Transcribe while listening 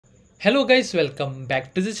Hello guys, welcome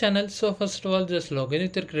back to the channel. So first of all, just log in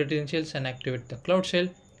with your credentials and activate the cloud shell.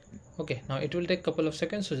 Okay, now it will take a couple of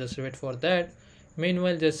seconds, so just wait for that.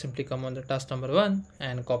 Meanwhile, just simply come on the task number 1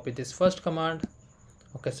 and copy this first command.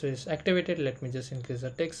 Okay, so it's activated. Let me just increase the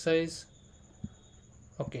text size.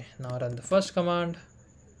 Okay, now run the first command,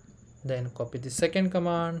 then copy the second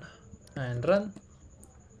command and run,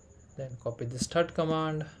 then copy this third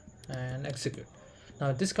command and execute.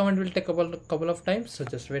 Now this command will take a couple of times, so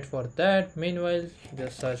just wait for that. Meanwhile,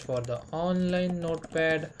 just search for the online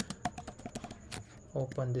notepad,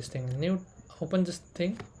 open this thing, open this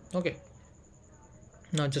thing. Okay,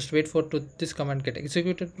 now just wait for this command get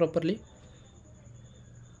executed properly.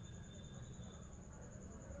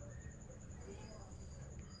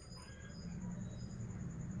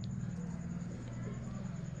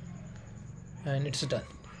 And it's done.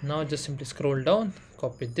 Now just simply scroll down,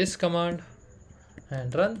 copy this command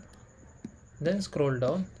and run, then scroll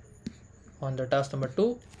down on the task number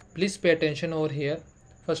 2. Please pay attention over here.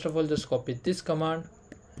 First of all, just copy this command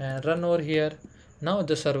and run over here. Now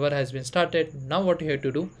the server has been started. Now what you have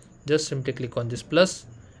to do, just simply click on this plus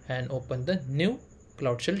and open the new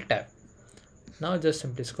cloud shell tab. Now just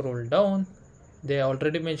simply scroll down, they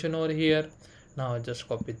already mentioned over here. Now just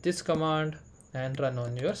copy this command and run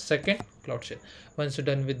on your second cloud shell. Once you're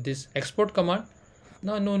done with this export command,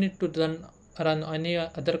 now no need to run any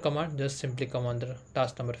other command. Just simply come on the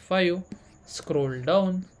task number 5, scroll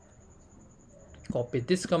down, copy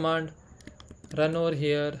this command, run over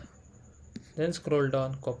here, then scroll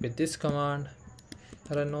down, copy this command,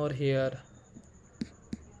 run over here,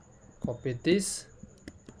 copy this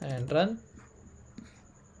and run,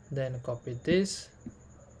 then copy this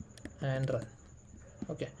and run.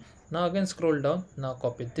 Okay, now again scroll down, now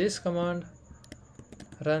copy this command,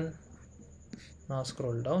 run, now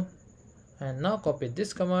scroll down and now copy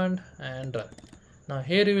this command and run. Now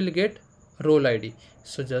here you will get role ID,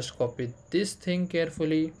 so just copy this thing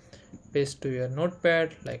carefully, paste to your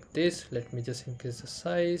notepad like this. Let me just increase the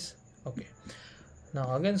size. Okay,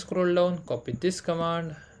 now again scroll down, copy this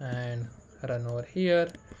command and run over here,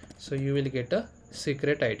 so you will get a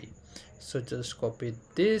secret ID. So just copy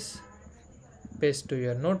this, paste to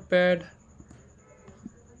your notepad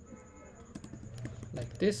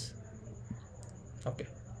like this. Okay,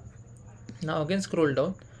 now again scroll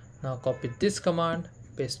down, now copy this command,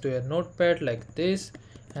 paste to your notepad like this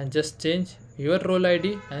and just change your role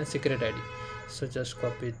ID and secret ID. So just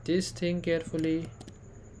copy this thing carefully,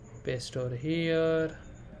 paste over here.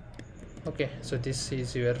 Okay, so this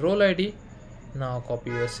is your role ID. Now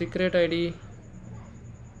copy your secret ID,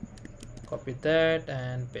 copy that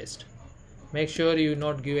and paste. Make sure you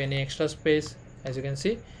not give any extra space. As you can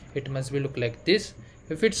see, it must be look like this.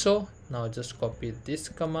 If it's so, now just copy this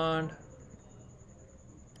command,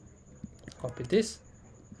 copy this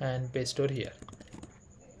and paste over here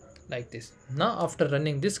like this. Now after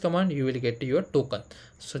running this command, you will get your token.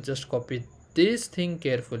 So just copy this thing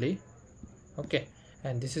carefully. Okay,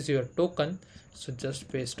 and this is your token, so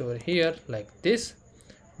just paste over here like this.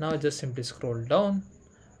 Now just simply scroll down,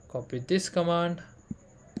 copy this command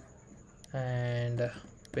and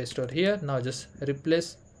paste over here. Now just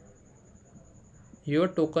replace your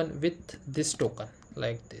token with this token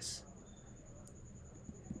like this.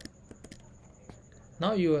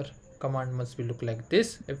 Now your command must be look like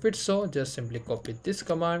this. If it's so, just simply copy this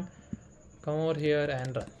command, come over here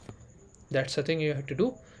and run. That's the thing you have to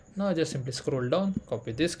do. Now just simply scroll down,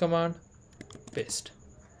 copy this command, paste,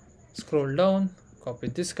 scroll down, copy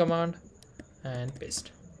this command and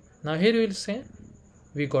paste. Now here you will say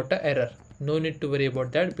we got an error. No need to worry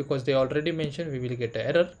about that because they already mentioned we will get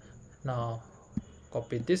an error. Now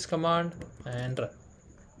copy this command and run.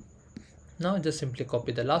 Now just simply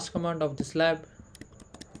copy the last command of this lab,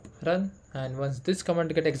 run, and once this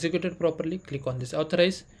command get executed properly, click on this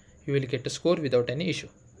authorize. You will get a score without any issue.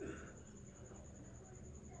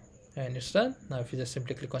 And it's done. Now if you just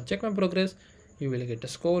simply click on check my progress, you will get a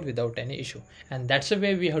score without any issue. And that's the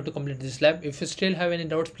way we have to complete this lab. If you still have any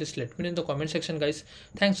doubts, please let me know in the comment section guys.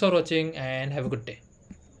 Thanks for watching and have a good day.